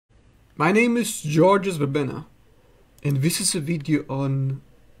My name is Georges Verbena, and this is a video on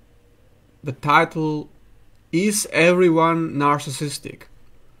the title, Is Everyone Narcissistic?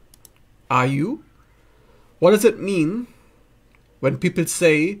 Are you? What does it mean when people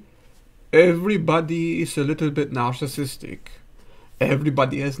say everybody is a little bit narcissistic?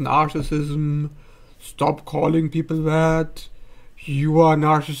 Everybody has narcissism. Stop calling people that. You are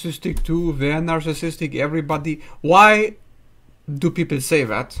narcissistic too. They're narcissistic. Everybody. Why do people say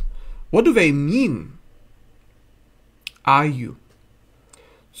that? What do they mean? Are you?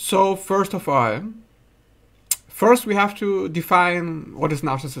 So first of all, we have to define what is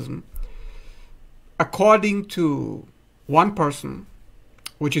narcissism. According to one person,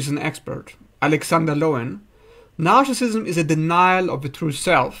 which is an expert, Alexander Lowen, narcissism is a denial of the true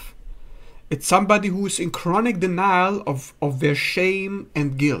self. It's somebody who is in chronic denial of their shame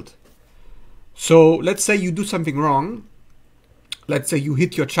and guilt. So let's say you do something wrong. Let's say you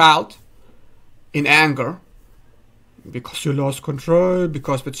hit your child in anger because you lost control,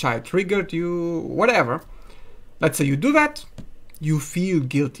 because the child triggered you, whatever. Let's say you do that, you feel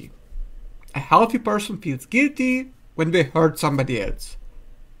guilty. A healthy person feels guilty when they hurt somebody else.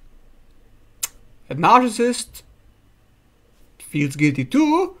 A narcissist feels guilty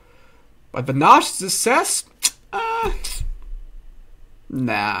too, but the narcissist says,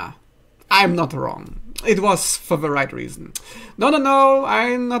 nah, I'm not wrong. It was for the right reason. No,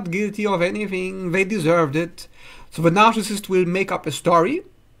 I'm not guilty of anything. They deserved it. So the narcissist will make up a story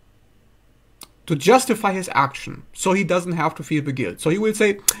to justify his action, so he doesn't have to feel the guilt. So he will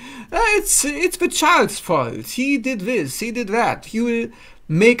say, it's the child's fault. He did this, he did that. He will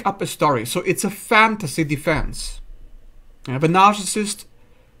make up a story. So it's a fantasy defense. The narcissist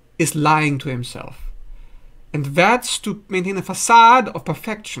is lying to himself. And that's to maintain a facade of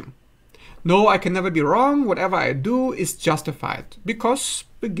perfection. No, I can never be wrong. Whatever I do is justified. Because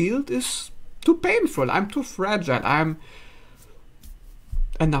the guilt is too painful. I'm too fragile. I'm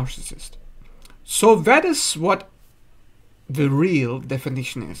a narcissist. So that is what the real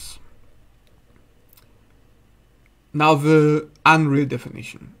definition is. Now the unreal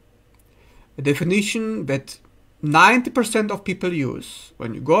definition. A definition that 90% of people use.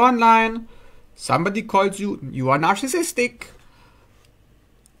 When you go online, somebody calls you, you are narcissistic.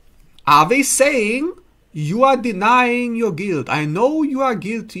 Are they saying you are denying your guilt? I know you are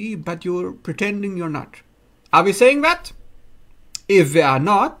guilty, but you're pretending you're not. Are they saying that? If they are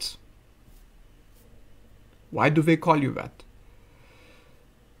not, why do they call you that?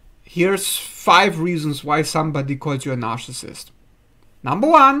 Here's 5 reasons why somebody calls you a narcissist. Number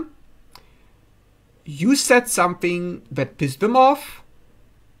 1, you said something that pissed them off,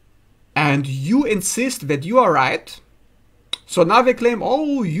 and you insist that you are right. So now they claim,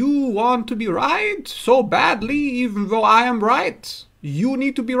 oh, you want to be right so badly, even though I am right. You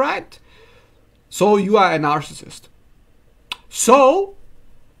need to be right. So you are a narcissist. So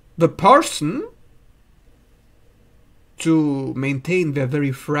the person, to maintain their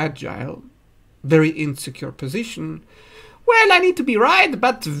very fragile, very insecure position, well, I need to be right,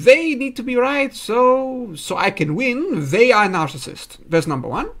 but they need to be right, so I can win. They are a narcissist. That's number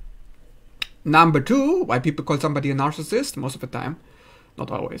 1. Number 2, why people call somebody a narcissist most of the time, not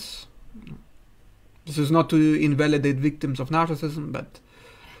always. This is not to invalidate victims of narcissism, but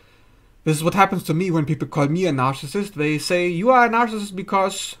this is what happens to me when people call me a narcissist. They say, you are a narcissist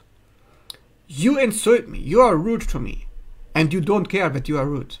because you insult me, you are rude to me, and you don't care that you are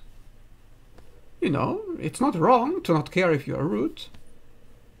rude. You know, it's not wrong to not care if you are rude.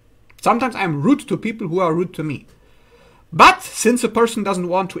 Sometimes I'm rude to people who are rude to me. But since a person doesn't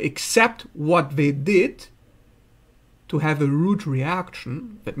want to accept what they did, to have a rude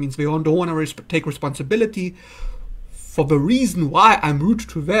reaction, that means they don't want to take responsibility for the reason why I'm rude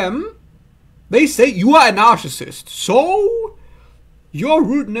to them, they say you are a narcissist. So your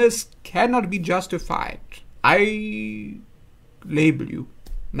rudeness cannot be justified. I label you.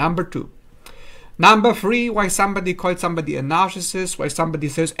 Number 2. Number 3, why somebody calls somebody a narcissist, why somebody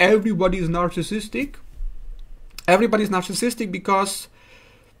says everybody is narcissistic. Everybody is narcissistic because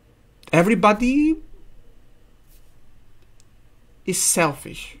everybody is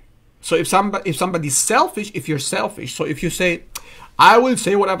selfish. So if somebody's selfish, if you're selfish, so if you say, I will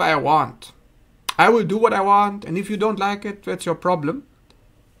say whatever I want, I will do what I want, and if you don't like it, that's your problem.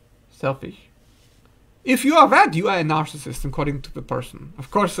 Selfish. If you are that, you are a narcissist, according to the person. Of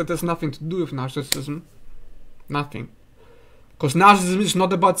course, that has nothing to do with narcissism. Nothing. Because narcissism is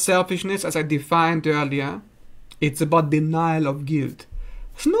not about selfishness, as I defined earlier. It's about denial of guilt.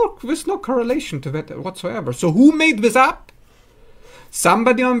 There's no correlation to that whatsoever. So who made this up?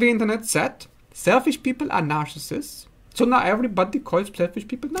 Somebody on the internet said selfish people are narcissists So now everybody calls selfish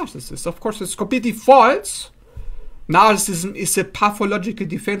people narcissists. Of course, it's completely false. Narcissism is a pathological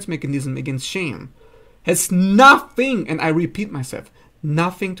defense mechanism against shame. Has nothing, and I repeat myself,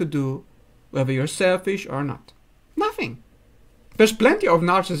 nothing to do whether you're selfish or not. Nothing. There's plenty of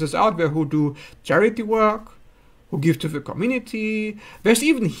narcissists out there who do charity work, who give to the community. There's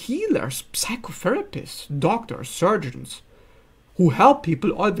even healers, psychotherapists, doctors, surgeons, who help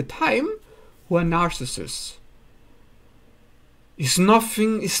people all the time who are narcissists. It's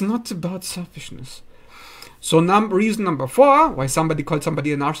not about selfishness. So reason number 4, why somebody calls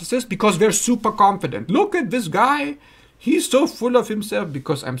somebody a narcissist, because they're super confident. Look at this guy. He's so full of himself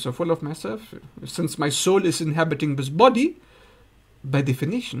because I'm so full of myself. Since my soul is inhabiting this body, by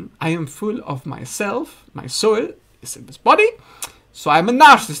definition, I am full of myself. My soul is in this body. So I'm a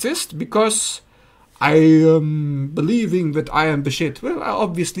narcissist because I am believing that I am the shit. Well,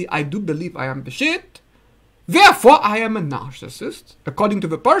 obviously I do believe I am the shit. Therefore, I am a narcissist, according to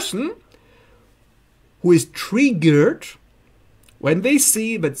the person who is triggered when they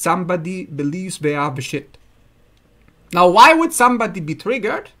see that somebody believes they are the shit. Now, why would somebody be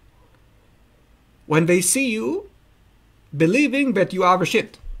triggered when they see you believing that you are the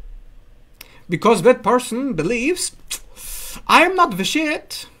shit? Because that person believes, I am not the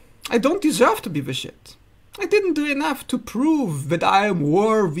shit. I don't deserve to be the shit. I didn't do enough to prove that I am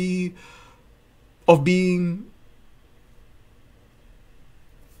worthy of being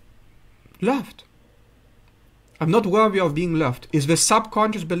loved. I'm not worthy of being loved. Is the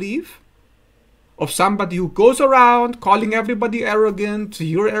subconscious belief of somebody who goes around calling everybody arrogant,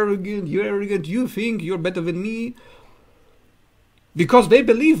 you're arrogant, you're arrogant, you think you're better than me, because they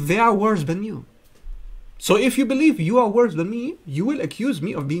believe they are worse than you. So if you believe you are worse than me, you will accuse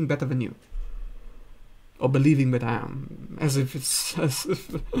me of being better than you, or believing that I am, as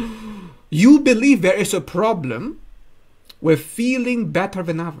if you believe there is a problem with feeling better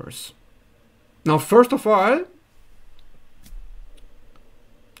than others. Now, first of all,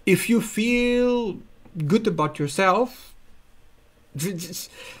 if you feel good about yourself,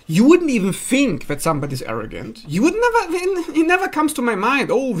 you wouldn't even think that somebody's arrogant. You would never, it never comes to my mind,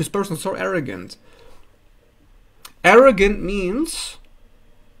 oh, this person's so arrogant. Arrogant means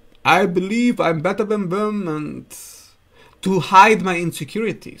I believe I'm better than them and to hide my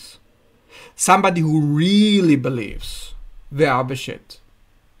insecurities. Somebody who really believes they are the shit.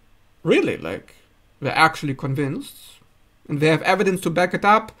 Really, like, they're actually convinced. And they have evidence to back it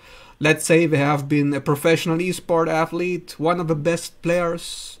up. Let's say they have been a professional esport athlete, one of the best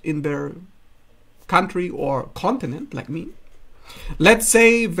players in their country or continent, like me. Let's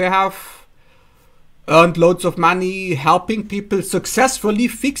say they have earned loads of money helping people successfully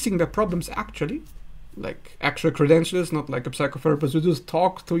fixing their problems actually. Like actual credentials, not like a psychotherapist who just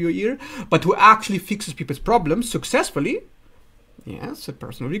talks to your ear, but who actually fixes people's problems successfully. Yes, a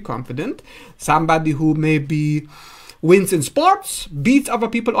person really confident. Somebody who maybe wins in sports, beats other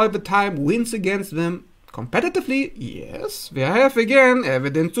people all the time, wins against them competitively. Yes, they have again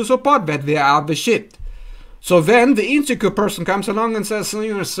evidence to support that they are the shit. So then the insecure person comes along and says,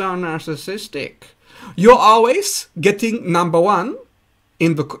 you're so narcissistic. You're always getting #1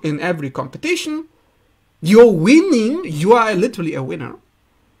 in every competition. You're winning. You are literally a winner.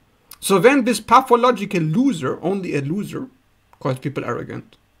 So then this pathological loser, only a loser, calls people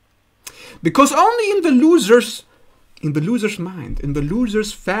arrogant. Because only in the loser's mind, in the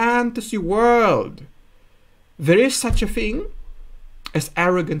loser's fantasy world, there is such a thing as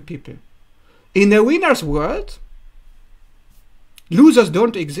arrogant people. In a winner's world, losers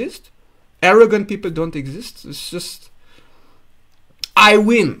don't exist. Arrogant people don't exist. It's just, I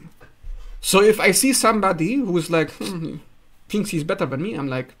win. So if I see somebody who's like, thinks he's better than me, I'm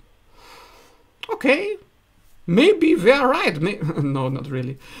like, okay, maybe they're right. No, not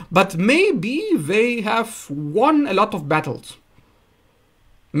really. But maybe they have won a lot of battles.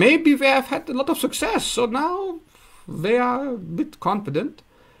 Maybe they have had a lot of success, so now they are a bit confident.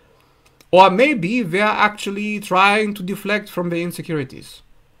 Or maybe they are actually trying to deflect from their insecurities.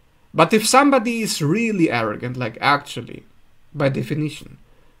 But if somebody is really arrogant, like actually, by definition,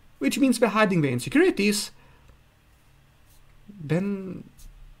 which means they're hiding their insecurities, then,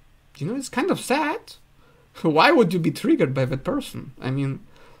 you know, it's kind of sad. Why would you be triggered by that person? I mean,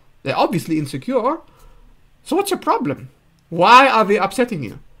 they're obviously insecure. So what's your problem? Why are they upsetting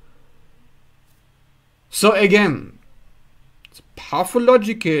you? So again, it's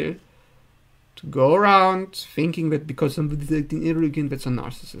pathological to go around thinking that because somebody's acting arrogant, that's a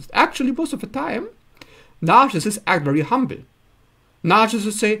narcissist. Actually, most of the time, narcissists act very humble.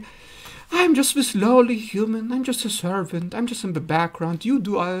 Narcissists say, I'm just this lowly human, I'm just a servant, I'm just in the background, you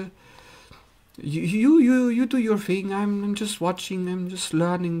do all You do your thing. I'm just watching. I'm just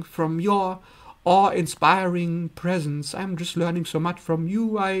learning from your awe-inspiring presence. I'm just learning so much from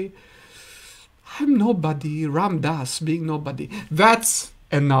you. I'm nobody. Ram Dass being nobody. That's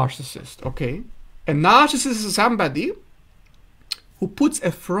a narcissist, okay? A narcissist is somebody who puts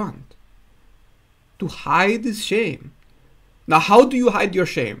a front to hide his shame. Now, how do you hide your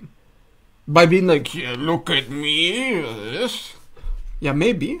shame? By being like, yeah, look at me. Yeah,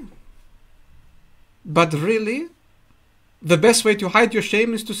 maybe. But really, the best way to hide your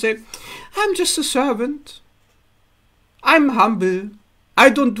shame is to say, I'm just a servant. I'm humble. I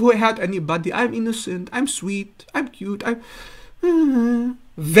don't hurt anybody. I'm innocent. I'm sweet. I'm cute.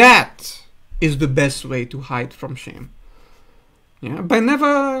 That is the best way to hide from shame. Yeah, by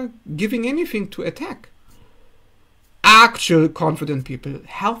never giving anything to attack. Actual confident people,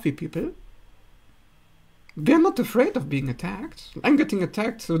 healthy people, they're not afraid of being attacked. I'm getting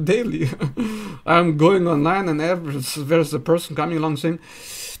attacked daily. I'm going online and there's a person coming along saying,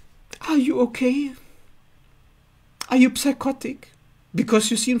 are you okay? Are you psychotic?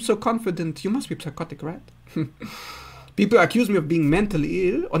 Because you seem so confident. You must be psychotic, right? People accuse me of being mentally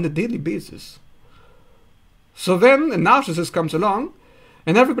ill on a daily basis. So then a narcissist comes along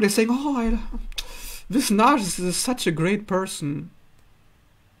and everybody's saying, oh, this narcissist is such a great person.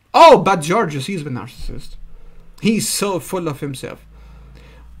 Oh, but Georgios, he's the narcissist. He's so full of himself.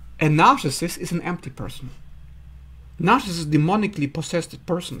 A narcissist is an empty person. Narcissist is a demonically possessed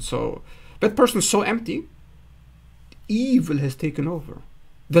person. So that person is so empty, evil has taken over.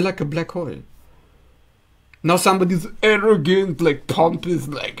 They're like a black hole. Now somebody's arrogant, like pompous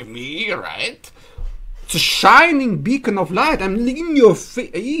like me, right? It's a shining beacon of light. I'm in your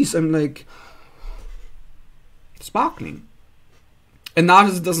face. I'm like sparkling. A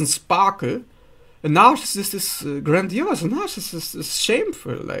narcissist doesn't sparkle. A narcissist is grandiose. A narcissist is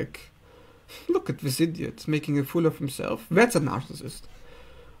shameful. Like, look at this idiot making a fool of himself. That's a narcissist.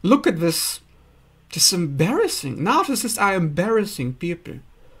 Look at this. Just embarrassing. Narcissists are embarrassing people.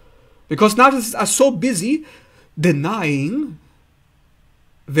 Because narcissists are so busy denying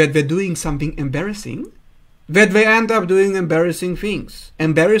that they're doing something embarrassing that they end up doing embarrassing things.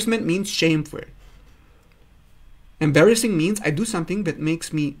 Embarrassment means shameful. Embarrassing means I do something that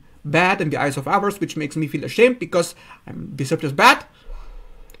makes me bad in the eyes of others, which makes me feel ashamed because I'm perceived as bad.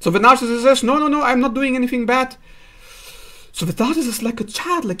 So the narcissist says, no, I'm not doing anything bad. So the narcissist is like a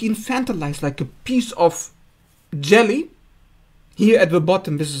child, like infantilized, like a piece of jelly. Here at the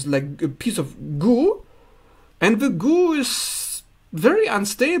bottom, this is like a piece of goo. And the goo is very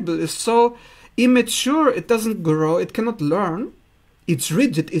unstable. It's so immature, it doesn't grow, it cannot learn. It's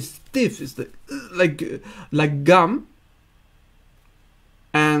rigid, it's stiff, it's like gum.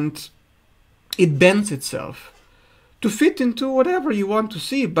 And it bends itself to fit into whatever you want to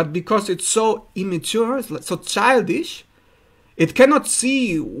see. But because it's so immature, it's so childish, it cannot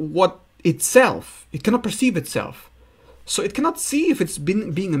see what itself, it cannot perceive itself. So it cannot see if it's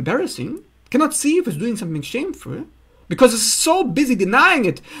being embarrassing, cannot see if it's doing something shameful, because it's so busy denying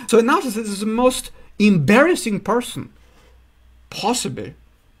it. So a narcissist is the most embarrassing person possible.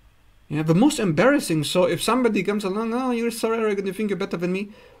 Yeah, the most embarrassing. So if somebody comes along, oh, you're so arrogant, you think you're better than me,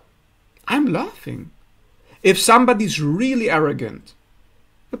 I'm laughing. If somebody's really arrogant,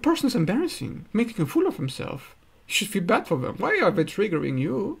 the person is embarrassing, making a fool of himself. You should feel bad for them. Why are they triggering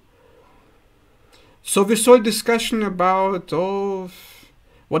you? So this whole discussion about, oh,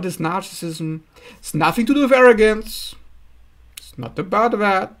 what is narcissism? It's nothing to do with arrogance. It's not about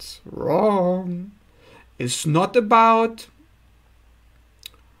that. Wrong. It's not about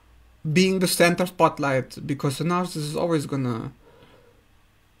being the center spotlight, because a narcissist is always gonna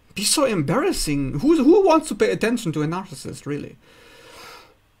be so embarrassing. Who wants to pay attention to a narcissist, really?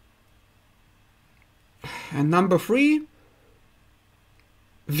 And number 3,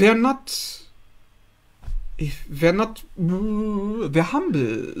 they're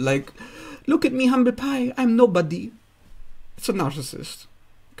humble. Like, look at me, humble pie, I'm nobody. It's a narcissist.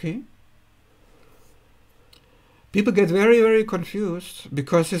 Okay? People get very, very confused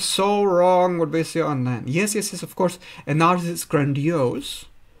because it's so wrong what they say online. Yes, of course, a narcissist is grandiose.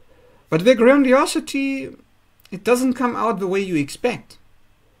 But the grandiosity, it doesn't come out the way you expect.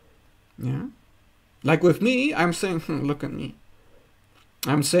 Yeah? Like with me, I'm saying, look at me.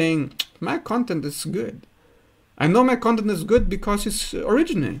 I'm saying, my content is good. I know my content is good because it's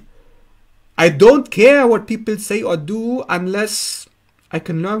original. I don't care what people say or do unless I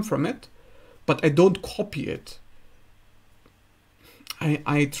can learn from it. But I don't copy it.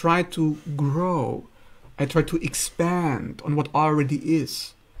 I try to grow. I try to expand on what already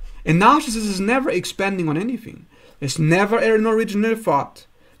is. A narcissist is never expanding on anything. There's never an original thought.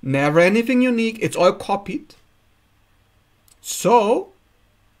 never anything unique. It's all copied. So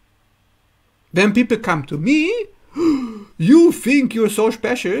then people come to me, you think you're so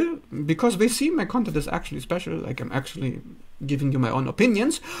special, because they see my content is actually special, like I'm actually giving you my own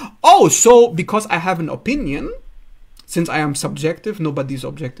opinions. Oh, so because I have an opinion, since I am subjective, nobody's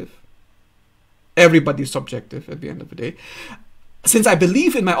objective. Everybody's subjective at the end of the day. Since I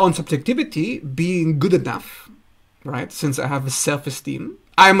believe in my own subjectivity being good enough, right? Since I have a self-esteem,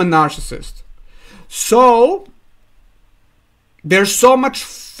 I'm a narcissist. So there's so much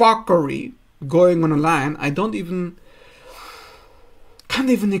fuckery going on online. I can't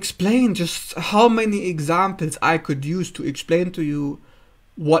even explain just how many examples I could use to explain to you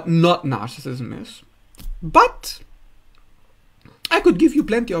what not narcissism is. But I could give you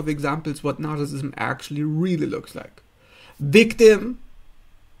plenty of examples what narcissism actually really looks like. Victim.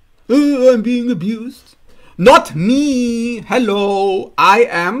 Oh, I'm being abused. Not me. Hello. I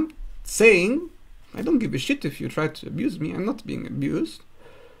am saying, I don't give a shit if you try to abuse me. I'm not being abused.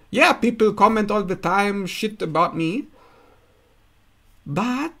 Yeah, people comment all the time, shit about me.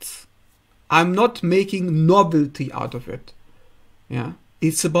 But I'm not making novelty out of it. Yeah,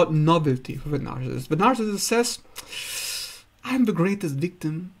 it's about novelty for the narcissist. The narcissist says, I'm the greatest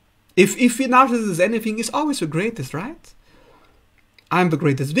victim. If the narcissist is anything, it's always the greatest, right? I'm the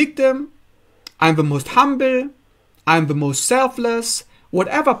greatest victim. I'm the most humble. I'm the most selfless.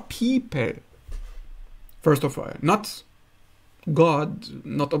 Whatever people, first of all, not God,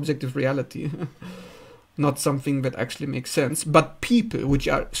 not objective reality, not something that actually makes sense, but people which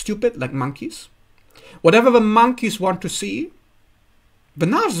are stupid like monkeys. Whatever the monkeys want to see, the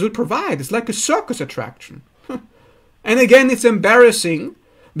narcissist will provide. It's like a circus attraction. And again, it's embarrassing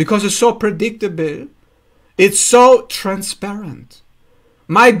because it's so predictable. It's so transparent.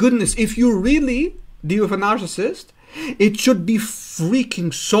 My goodness, if you really deal with a narcissist, it should be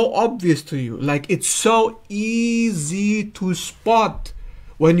freaking so obvious to you. Like, it's so easy to spot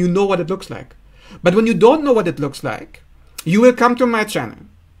when you know what it looks like. But when you don't know what it looks like, you will come to my channel.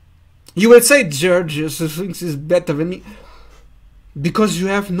 You will say, Georgius thinks is better than me. Because you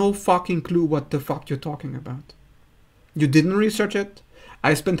have no fucking clue what the fuck you're talking about. You didn't research it.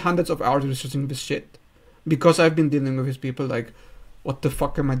 I spent hundreds of hours researching this shit. Because I've been dealing with these people like, what the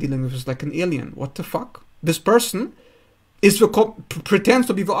fuck am I dealing with? It's like an alien. What the fuck? This person pretends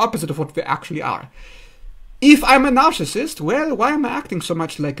to be the opposite of what they actually are. If I'm a narcissist, well, why am I acting so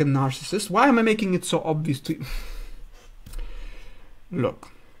much like a narcissist? Why am I making it so obvious to you?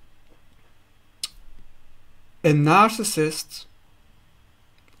 Look. A narcissist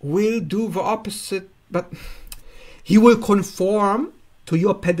will do the opposite, but he will conform to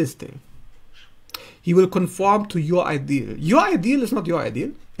your pedestal. He will conform to your ideal. Your ideal is not your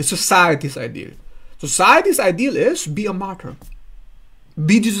ideal. It's society's ideal. Society's ideal is be a martyr.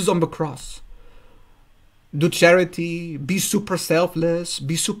 Be Jesus on the cross. Do charity. Be super selfless.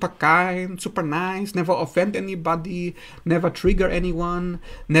 Be super kind. Super nice. Never offend anybody. Never trigger anyone.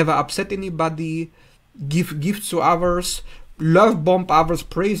 Never upset anybody. Give gifts to others. Love bomb others.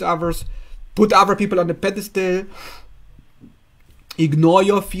 Praise others. Put other people on the pedestal. Ignore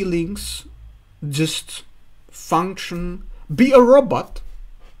your feelings. Just function. Be a robot.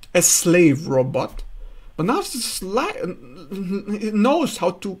 A slave robot. But narcissist knows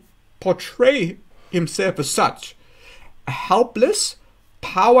how to portray himself as such. A helpless,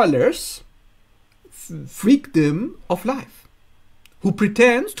 powerless freakdom of life. Who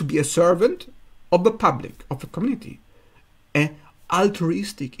pretends to be a servant of the public, of the community. An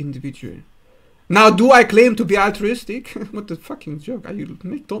altruistic individual. Now, do I claim to be altruistic? What the fucking joke?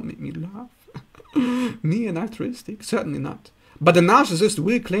 Don't make me laugh. Me and altruistic? Certainly not. But the narcissist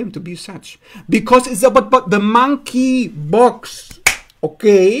will claim to be such. Because it's about the monkey box.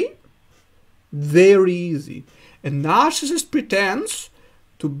 Okay? Very easy. A narcissist pretends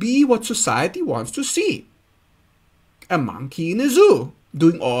to be what society wants to see. A monkey in a zoo.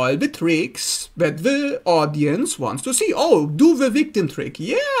 Doing all the tricks that the audience wants to see. Oh, do the victim trick.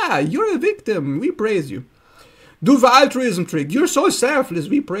 Yeah, you're a victim. We praise you. Do the altruism trick. You're so selfless.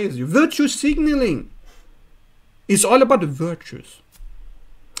 We praise you. Virtue signaling. It's all about the virtues.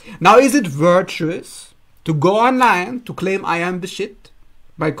 Now, is it virtuous to go online to claim I am the shit?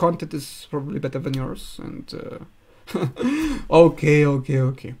 My content is probably better than yours. And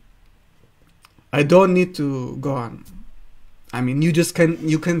okay. I don't need to go on. I mean, you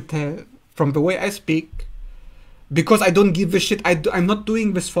can tell from the way I speak, because I don't give a shit. I'm not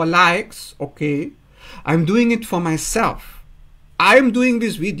doing this for likes, okay? I'm doing it for myself. I'm doing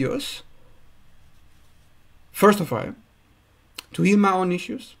these videos, first of all, to heal my own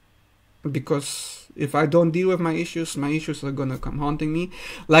issues, because if I don't deal with my issues are gonna come haunting me.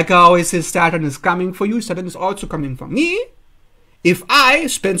 Like I always say, Saturn is coming for you, Saturn is also coming for me. If I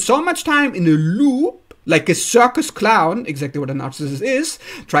spend so much time in a loop, like a circus clown, exactly what a narcissist is,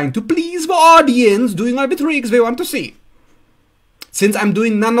 trying to please the audience, doing all the tricks they want to see. Since I'm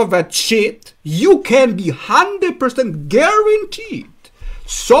doing none of that shit, you can be 100% guaranteed,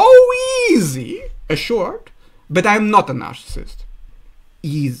 so easy, assured, but I'm not a narcissist.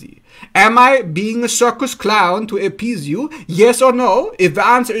 Easy. Am I being a circus clown to appease you? Yes or no? If the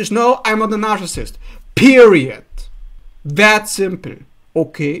answer is no, I'm not a narcissist. Period. That simple.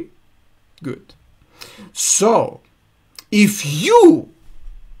 Okay? Good. So, if you,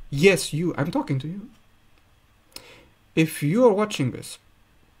 yes you, I'm talking to you. If you are watching this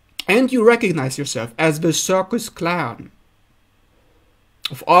and you recognize yourself as the circus clown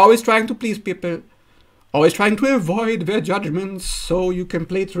of always trying to please people, always trying to avoid their judgments so you can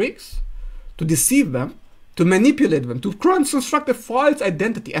play tricks, to deceive them, to manipulate them, to construct a false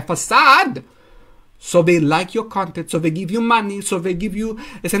identity, a facade, so they like your content, so they give you money, so they give you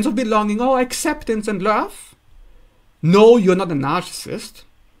a sense of belonging, acceptance and love. No, you're not a narcissist,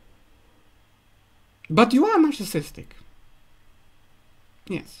 but you are narcissistic.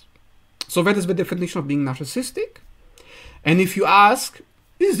 Yes. So that is the definition of being narcissistic. And if you ask,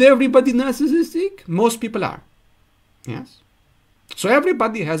 is everybody narcissistic? Most people are. Yes. So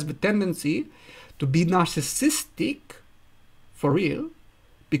everybody has the tendency to be narcissistic for real,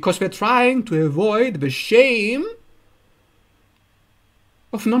 because we're trying to avoid the shame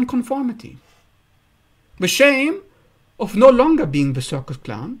of non-conformity. The shame of no longer being the circus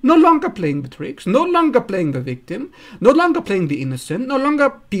clown, no longer playing the tricks, no longer playing the victim, no longer playing the innocent, no longer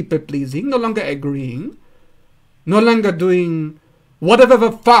people-pleasing, no longer agreeing, no longer doing whatever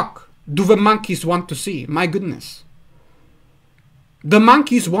the fuck do the monkeys want to see. My goodness. The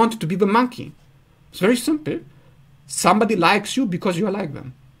monkeys want to be the monkey. It's very simple. Somebody likes you because you are like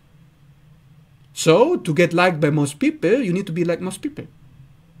them. So, to get liked by most people, you need to be like most people.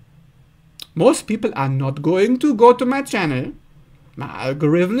 Most people are not going to go to my channel. My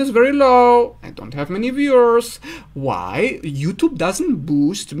algorithm is very low. I don't have many viewers. Why? YouTube doesn't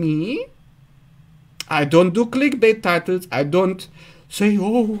boost me. I don't do clickbait titles. I don't say,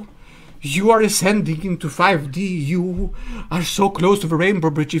 oh, you are ascending into 5D. You are so close to the rainbow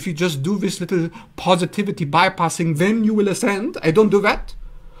bridge. If you just do this little positivity bypassing, then you will ascend. I don't do that.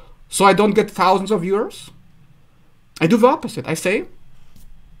 So I don't get thousands of viewers. I do the opposite. I say,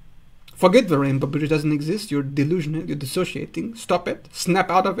 forget the rainbow bridge, it doesn't exist. You're delusional. You're dissociating. Stop it. Snap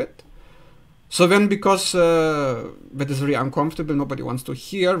out of it. So then, because that is very uncomfortable, nobody wants to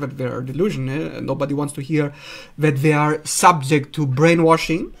hear that they are delusional, and nobody wants to hear that they are subject to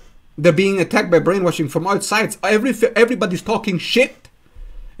brainwashing. They're being attacked by brainwashing from all sides. Everybody's talking shit.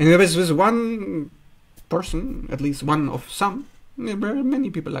 And there is this one person, at least one of some, there are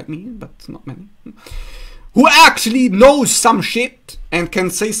many people like me, but not many, who actually knows some shit and can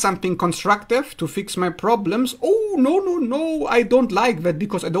say something constructive to fix my problems. Oh, no, I don't like that,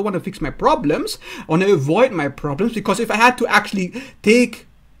 because I don't want to fix my problems. I want to avoid my problems, because if I had to actually take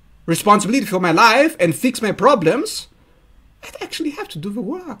responsibility for my life and fix my problems, I'd actually have to do the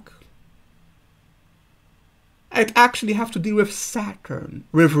work. I'd actually have to deal with Saturn,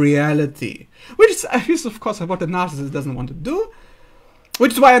 with reality, which is of course what a narcissist doesn't want to do.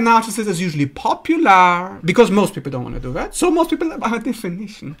 Which is why a narcissist is usually popular, because most people don't want to do that. So most people, by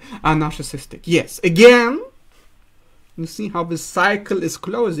definition, are narcissistic. Yes, again, you see how the cycle is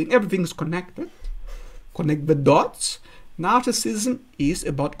closing. Everything's connected. Connect the dots. Narcissism is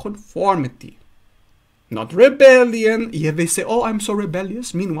about conformity, not rebellion. Yeah, they say, oh, I'm so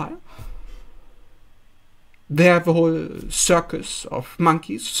rebellious. Meanwhile, they have a whole circus of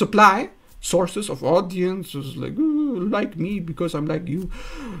monkeys, supply sources of audiences, like me because I'm like you,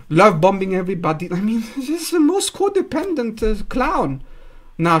 love bombing everybody. I mean, this is the most codependent clown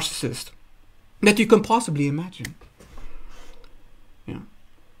narcissist that you can possibly imagine. Yeah.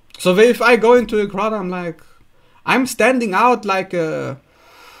 So if I go into a crowd, I'm standing out like a,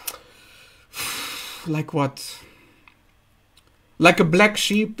 like what? Like a black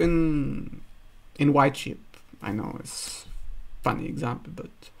sheep in white sheep. I know it's a funny example, but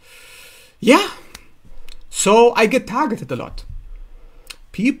yeah. So I get targeted a lot.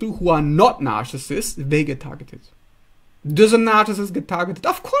 People who are not narcissists, they get targeted. Does a narcissist get targeted?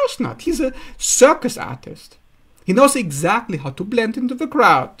 Of course not. He's a circus artist. He knows exactly how to blend into the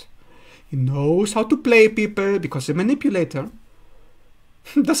crowd. He knows how to play people because he's a manipulator.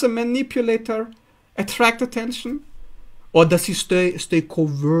 Does a manipulator attract attention? Or does he stay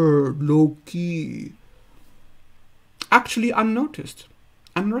covert, low-key? Actually unnoticed.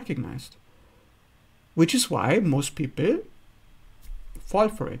 unrecognized. Which is why most people fall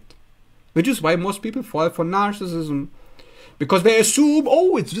for it. Which is why most people fall for narcissism. Because they assume,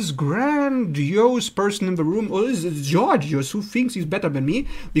 oh, it's this grandiose person in the room. Oh, it's Georgios who thinks he's better than me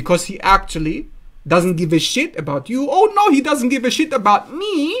because he actually doesn't give a shit about you. Oh no, he doesn't give a shit about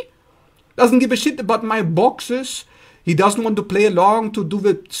me. Doesn't give a shit about my boxes. He doesn't want to play along to do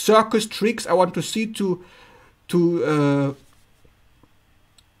the circus tricks I want to see to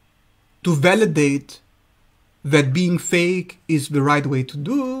validate that being fake is the right way to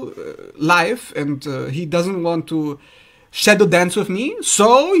do life, and he doesn't want to shadow dance with me,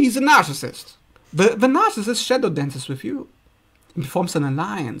 so he's a narcissist. The narcissist shadow dances with you and forms an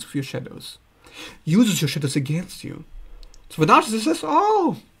alliance with your shadows, uses your shadows against you. So the narcissist says,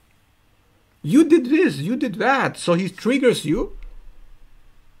 oh, you did this, you did that. So he triggers you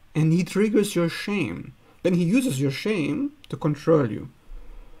and he triggers your shame. Then he uses your shame to control you.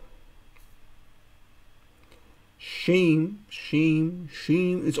 Shame, shame,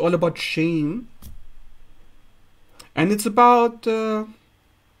 shame. It's all about shame. And it's about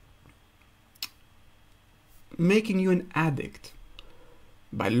making you an addict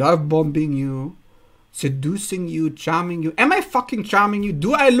by love bombing you, seducing you, charming you. Am I fucking charming you?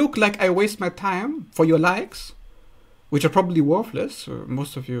 Do I look like I waste my time for your likes? Which are probably worthless,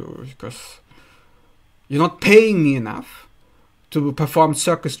 most of you, because you're not paying me enough to perform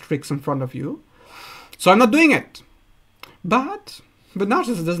circus tricks in front of you. So I'm not doing it. But the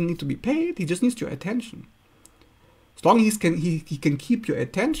narcissist doesn't need to be paid. He just needs your attention. As long as he can keep your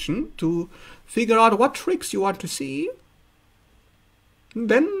attention to figure out what tricks you want to see,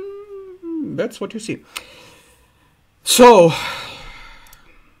 then that's what you see. So,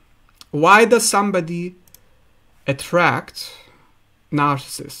 why does somebody attract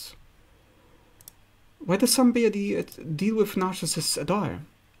narcissists? Why does somebody deal with narcissists at all?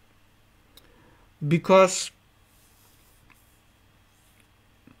 Because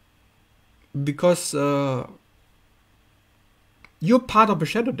you're part of a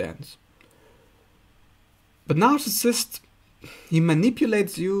shadow dance. The narcissist, he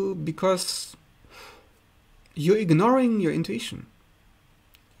manipulates you because you're ignoring your intuition,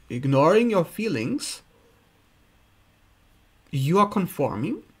 ignoring your feelings. You are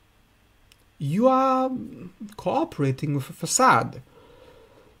conforming. You are cooperating with a facade.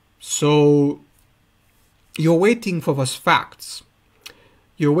 So you're waiting for those facts.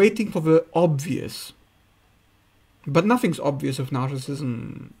 You're waiting for the obvious. But nothing's obvious with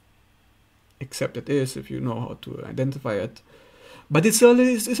narcissism, except it is if you know how to identify it. But it's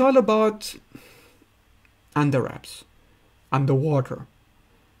all about under wraps, underwater.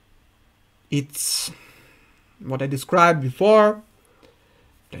 It's what I described before: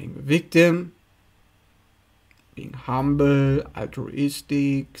 playing the victim, being humble,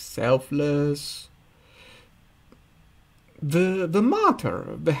 altruistic, selfless, the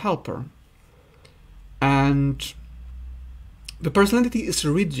martyr, the helper. And the personality is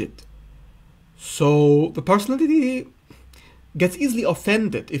rigid. So the personality gets easily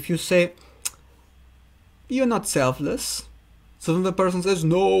offended if you say, you're not selfless. So then the person says,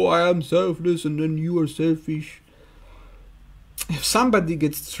 no, I am selfless, and then you are selfish. If somebody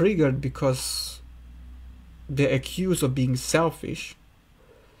gets triggered because they're accused of being selfish,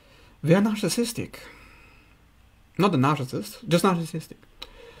 they're narcissistic. Not a narcissist, just narcissistic.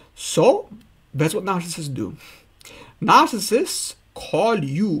 So that's what narcissists do. Narcissists call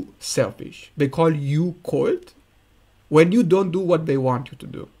you selfish. They call you cold when you don't do what they want you to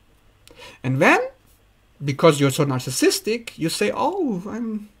do. And then, because you're so narcissistic, you say, oh,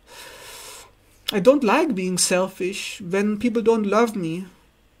 I don't like being selfish when people don't love me.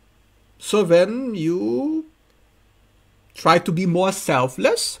 So then you try to be more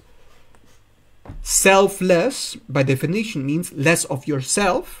selfless. Selfless, by definition, means less of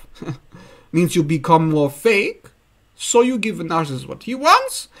yourself. Means you become more fake. So you give a narcissist what he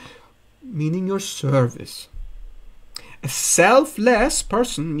wants, meaning your service. A selfless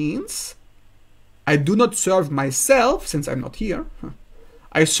person means I do not serve myself since I'm not here.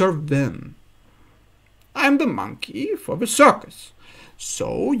 I serve them. I'm the monkey for the circus.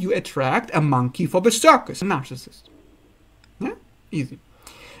 So you attract a monkey for the circus. A narcissist. Yeah? Easy.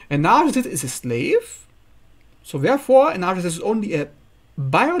 A narcissist is a slave. So therefore, a narcissist is only a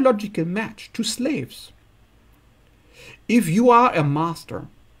biological match to slaves. If you are a master,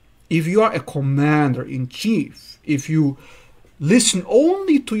 if you are a commander-in-chief, if you listen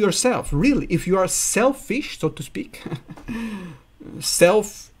only to yourself, really, if you are selfish, so to speak,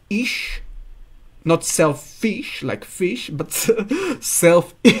 selfish, not selfish like fish, but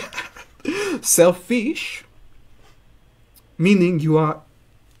selfish, meaning you are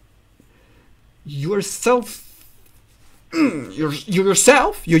yourself, you're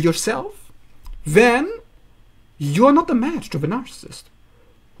yourself, then you're not a match to the narcissist,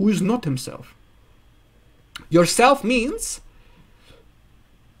 who is not himself. Yourself means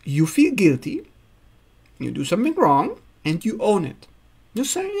you feel guilty, you do something wrong, and you own it. You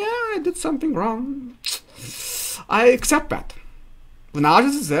say, yeah, I did something wrong. I accept that. The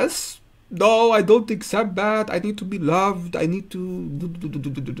narcissist says, no, I don't accept that. I need to be loved. I need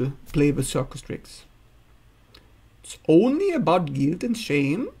to play the circus tricks. It's only about guilt and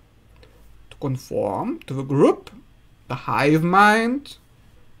shame to conform to the group, the hive mind,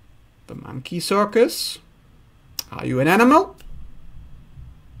 the monkey circus. Are you an animal?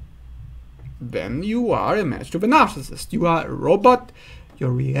 Then you are a match to the narcissist. You are a robot.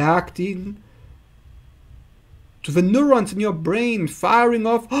 You're reacting to the neurons in your brain firing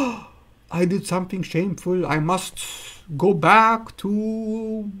off, oh, I did something shameful, I must go back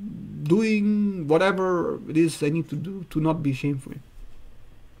to doing whatever it is I need to do to not be shameful.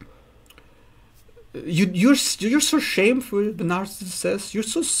 You're so shameful, the narcissist says, you're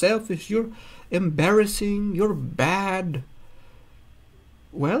so selfish, you're embarrassing, you're bad.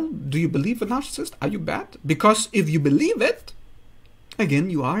 Well, do you believe the narcissist? Are you bad? Because if you believe it, again,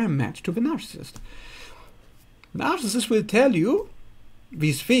 you are a match to the narcissist. Narcissists will tell you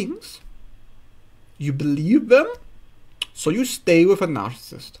these things, you believe them, so you stay with a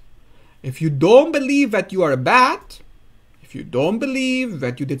narcissist. If you don't believe that you are bad, if you don't believe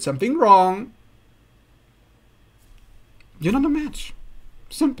that you did something wrong, you're not a match.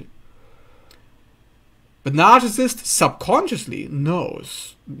 Simple. But narcissist subconsciously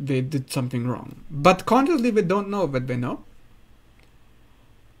knows they did something wrong. But consciously they don't know that they know.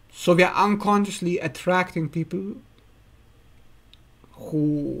 So we are unconsciously attracting people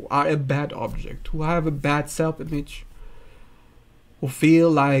who are a bad object, who have a bad self-image, who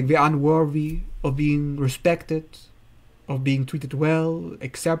feel like they're unworthy of being respected, of being treated well,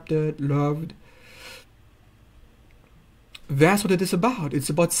 accepted, loved. That's what it is about. It's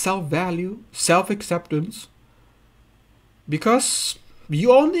about self-value, self-acceptance. Because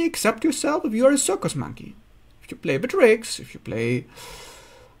you only accept yourself if you're a circus monkey. If you play the tricks, if you play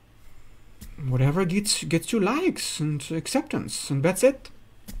whatever gets you likes and acceptance, and that's it.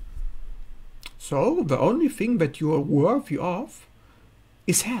 So the only thing that you are worthy of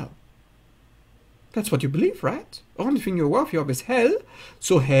is hell. That's what you believe, right? The only thing you're worthy of is hell.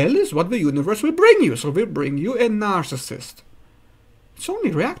 So hell is what the universe will bring you. So will bring you a narcissist. It's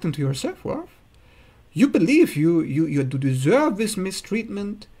only reacting to your self-worth. You believe you deserve this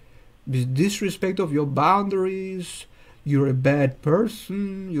mistreatment, this disrespect of your boundaries. You're a bad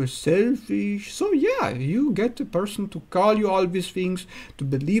person, you're selfish. So yeah, you get a person to call you all these things, to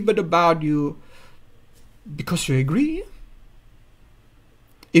believe it about you, because you agree.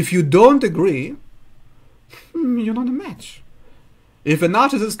 If you don't agree, you're not a match. If a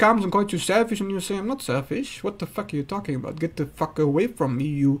narcissist comes and calls you selfish and you say, I'm not selfish, what the fuck are you talking about? Get the fuck away from me,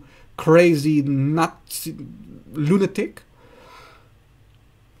 you crazy nuts lunatic.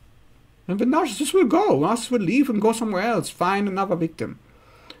 And the narcissist will go. The narcissist will leave and go somewhere else. Find another victim.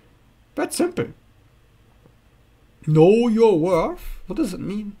 That's simple. Know your worth. What does it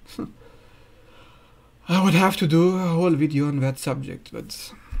mean? I would have to do a whole video on that subject.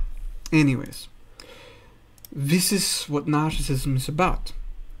 But anyways. This is what narcissism is about.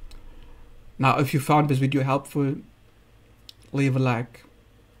 Now, if you found this video helpful, leave a like.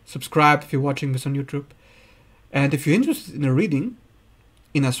 Subscribe if you're watching this on YouTube. And if you're interested in a reading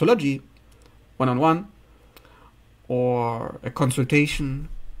in astrology, one-on-one, or a consultation,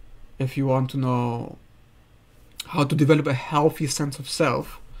 if you want to know how to develop a healthy sense of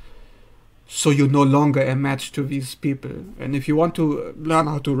self, so you're no longer a match to these people, and if you want to learn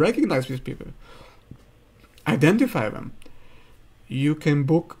how to recognize these people, identify them, you can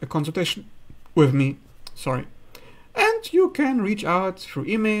book a consultation with me, and you can reach out through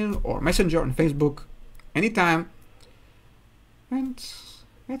email or messenger on Facebook anytime. And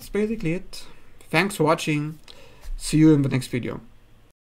that's basically it. Thanks for watching. See you in the next video.